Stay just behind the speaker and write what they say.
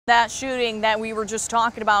That shooting that we were just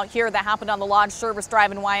talking about here that happened on the Lodge Service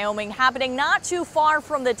Drive in Wyoming, happening not too far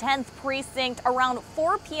from the 10th precinct around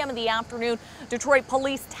 4 p.m. in the afternoon. Detroit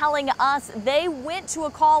police telling us they went to a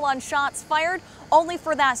call on shots fired, only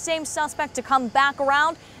for that same suspect to come back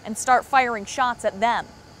around and start firing shots at them.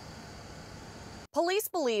 Police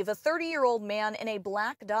believe a 30-year-old man in a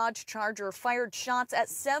black Dodge Charger fired shots at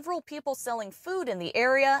several people selling food in the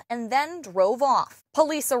area and then drove off.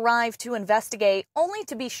 Police arrived to investigate, only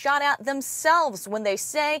to be shot at themselves when they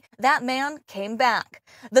say that man came back.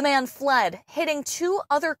 The man fled, hitting 2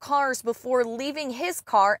 other cars before leaving his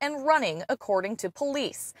car and running, according to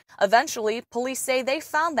police. Eventually, police say they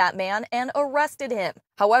found that man and arrested him.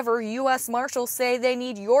 However, U.S. Marshals say they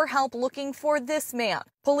need your help looking for this man.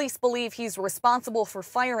 Police believe he's responsible for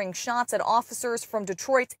firing shots at officers from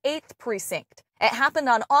Detroit's 8th precinct. It happened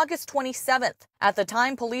on August 27th. At the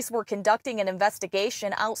time, police were conducting an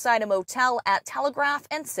investigation outside a motel at Telegraph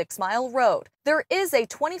and 6 Mile Road. There is a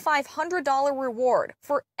 $2,500 reward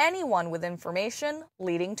for anyone with information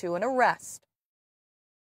leading to an arrest.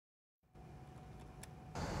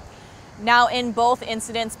 Now, in both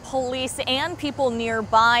incidents, police and people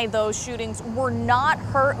nearby those shootings were not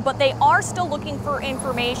hurt, but they are still looking for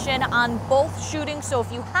information on both shootings. So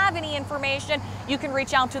if you have any information, you can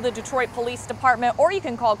reach out to the Detroit Police Department, or you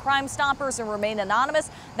can call Crime Stoppers and remain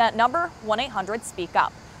anonymous. That number,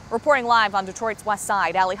 1-800-SPEAK-UP. Reporting live on Detroit's West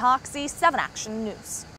Side, Allie Hoxie, 7 Action News.